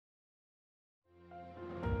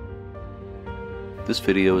This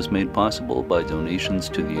video is made possible by donations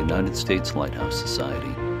to the United States Lighthouse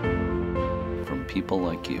Society from people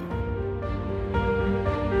like you.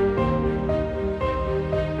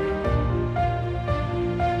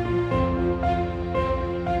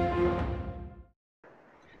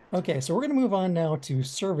 Okay, so we're going to move on now to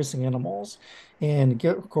service animals. And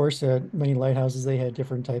of course, at many lighthouses, they had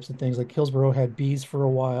different types of things. Like Hillsborough had bees for a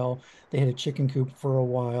while. They had a chicken coop for a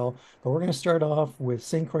while. But we're going to start off with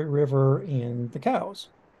St. Croix River and the cows.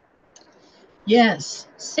 Yes,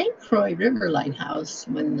 St. Croix River Lighthouse,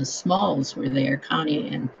 when the Smalls were there, Connie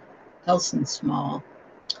and Elson Small,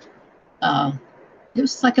 uh, it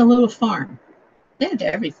was like a little farm. They had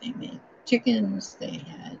everything. They had chickens, they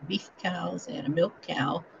had beef cows, they had a milk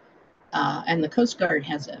cow, and the Coast Guard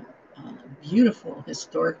has a beautiful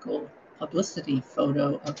historical publicity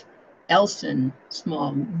photo of Elson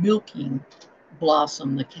Small milking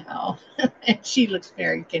Blossom the cow, and she looks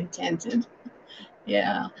very contented.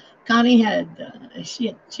 Yeah, Connie had she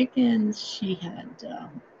had chickens. She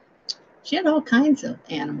had all kinds of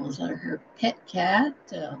animals. Her pet cat,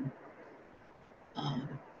 um,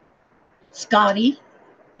 Scotty.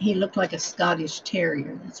 He looked like a Scottish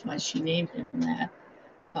terrier. That's why she named him that.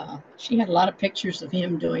 She had a lot of pictures of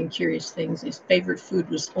him doing curious things. His favorite food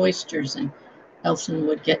was oysters, and Elson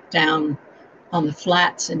would get down on the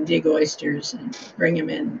flats and dig oysters and bring them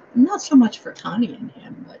in. Not so much for Connie and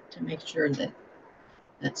him, but to make sure that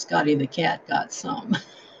Scotty the cat got some.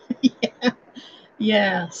 Yeah.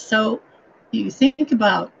 Yeah. So you think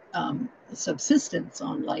about subsistence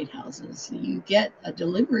on lighthouses. You get a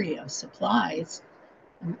delivery of supplies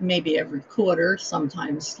maybe every quarter,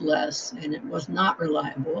 sometimes less, and it was not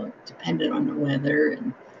reliable. It depended on the weather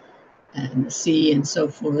and the sea and so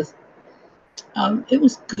forth. It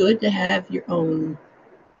was good to have your own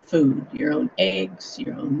food, your own eggs,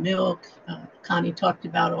 your own milk. Connie talked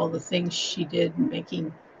about all the things she did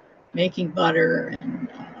making butter and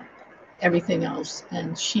everything else,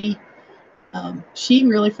 and she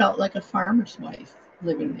really felt like a farmer's wife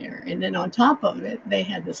living there. And then on top of it, they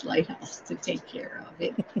had this lighthouse to take care of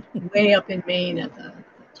it, way up in Maine at the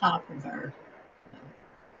top of our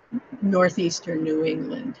northeastern New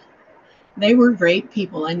England. They were great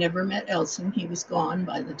people. I never met Elson. He was gone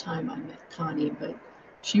by the time I met Connie, but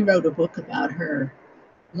she wrote a book about her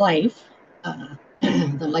life,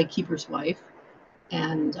 the lightkeeper's wife.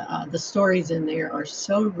 And the stories in there are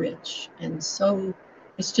so rich and so,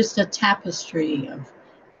 it's just a tapestry of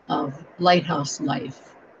lighthouse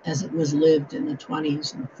life as it was lived in the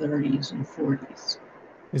 20s and 30s and 40s.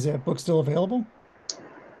 Is that book still available?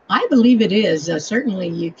 I believe it is. Certainly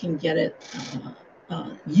you can get it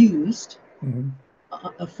used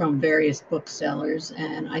from various booksellers,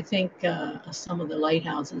 and I think some of the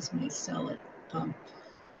lighthouses may sell it.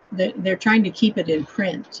 They're trying to keep it in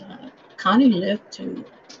print. Connie lived to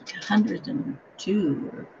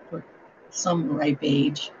 102 or some ripe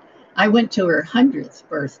age. I went to her 100th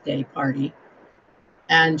birthday party,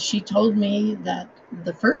 and she told me that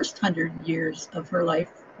the first 100 years of her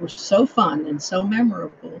life were so fun and so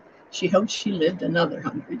memorable. She hoped she lived another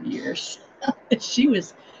 100 years. she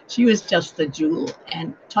was just the jewel.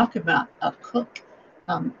 And talk about a cook.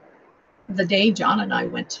 The day John and I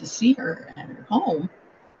went to see her at her home,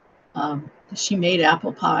 she made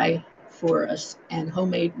apple pie for us and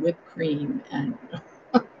homemade whipped cream, and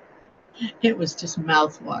it was just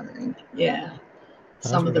mouth-watering. Yeah.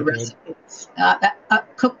 Some of the recipes. A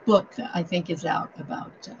cookbook, I think, is out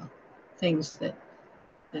about things that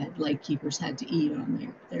lightkeepers had to eat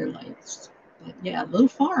on their lights. But yeah, a little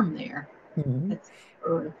farm there.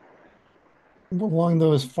 Along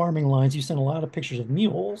those farming lines, you sent a lot of pictures of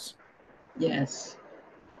mules. Yes.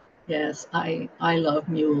 Yes, I love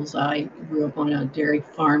mules. I grew up on a dairy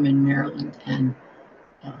farm in Maryland, and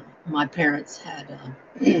my parents had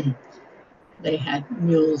they had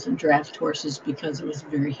mules and draft horses because it was a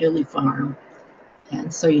very hilly farm,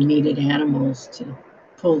 and so you needed animals to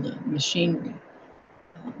pull the machinery.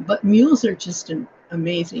 But mules are just an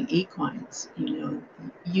amazing equines. You know,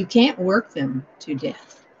 you can't work them to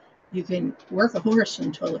death. You can work a horse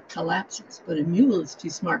until it collapses, but a mule is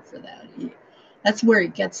too smart for that. That's where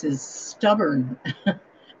it gets his stubborn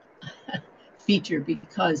feature,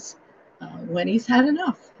 because when he's had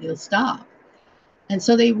enough, he'll stop. And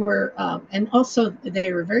so they were, and also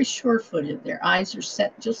they were very sure-footed. Their eyes are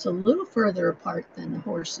set just a little further apart than the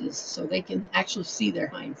horses, so they can actually see their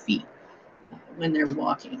hind feet when they're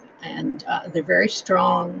walking. And they're very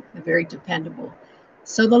strong, they're very dependable.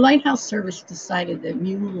 So the Lighthouse Service decided that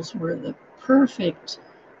mules were the perfect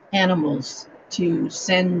animals to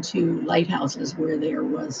send to lighthouses where there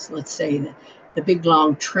was, let's say, the big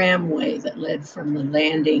long tramway that led from the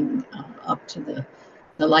landing up to the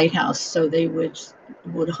lighthouse. So they would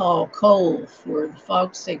haul coal for the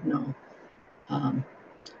fog signal,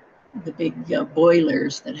 the big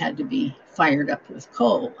boilers that had to be fired up with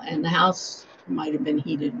coal, and the house might have been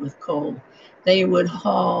heated with coal. They would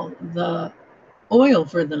haul the oil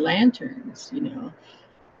for the lanterns, you know.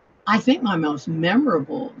 I think my most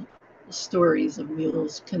memorable stories of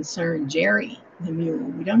mules concern Jerry, the mule.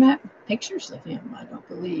 We don't have pictures of him, I don't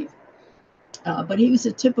believe. But he was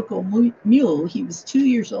a typical mule. He was 2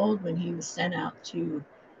 years old when he was sent out to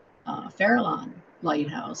Farallon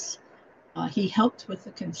Lighthouse. He helped with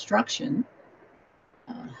the construction,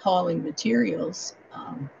 hauling materials.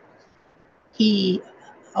 He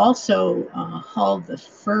also hauled the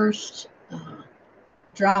first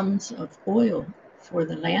drums of oil for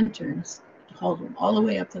the lanterns, hauled them all the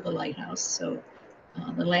way up to the lighthouse so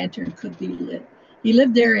the lantern could be lit. He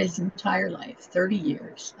lived there his entire life, 30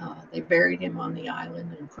 years. They buried him on the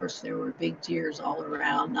island, and of course there were big tears all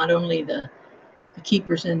around, not only the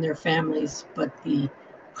keepers and their families, but the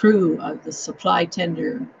crew of the supply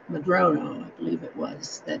tender Madrono, I believe it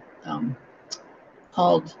was, that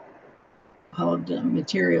hauled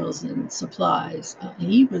materials and supplies.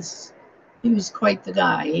 He was quite the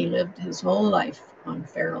guy. He lived his whole life on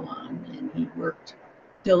Farallon, and he worked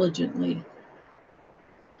diligently.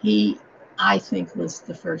 He, I think, was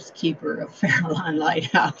the first keeper of Farallon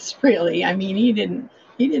Lighthouse. Really, I mean, he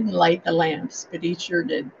didn't light the lamps, but he sure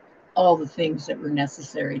did all the things that were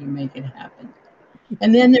necessary to make it happen.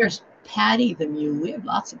 And then there's Patty the mule. We have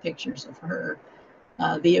lots of pictures of her.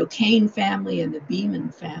 The O'Kane family and the Beeman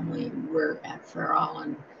family were at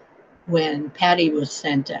Farallon when Patty was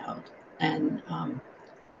sent out, and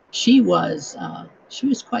she was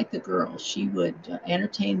quite the girl. She would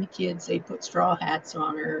entertain the kids. They'd put straw hats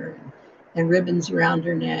on her and ribbons around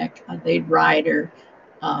her neck. They'd ride her,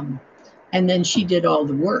 and then she did all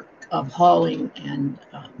the work of hauling and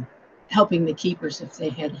helping the keepers if they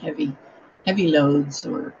had heavy loads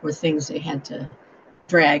or things they had to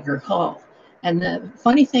drag or haul. And the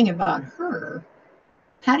funny thing about her,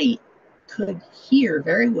 Patty could hear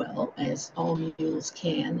very well, as all mules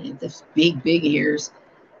can, and those big ears.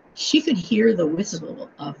 She could hear the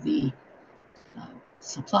whistle of the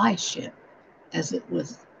supply ship as it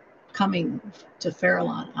was coming to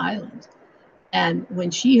Farallon Island. And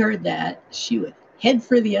when she heard that, she would head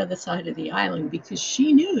for the other side of the island because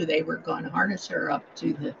she knew they were going to harness her up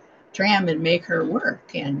to the tram and make her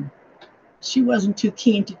work. And she wasn't too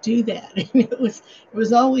keen to do that. It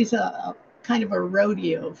was always a kind of a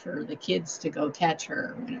rodeo for the kids to go catch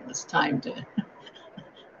her when it was time to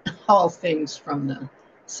haul things from the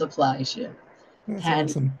supply ship. That's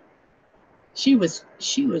Patty, awesome. she was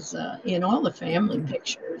in all the family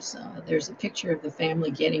pictures. There's a picture of the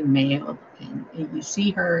family getting mail, and you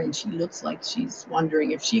see her, and she looks like she's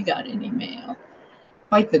wondering if she got any mail.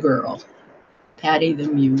 Quite the girl, Patty the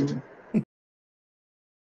mule.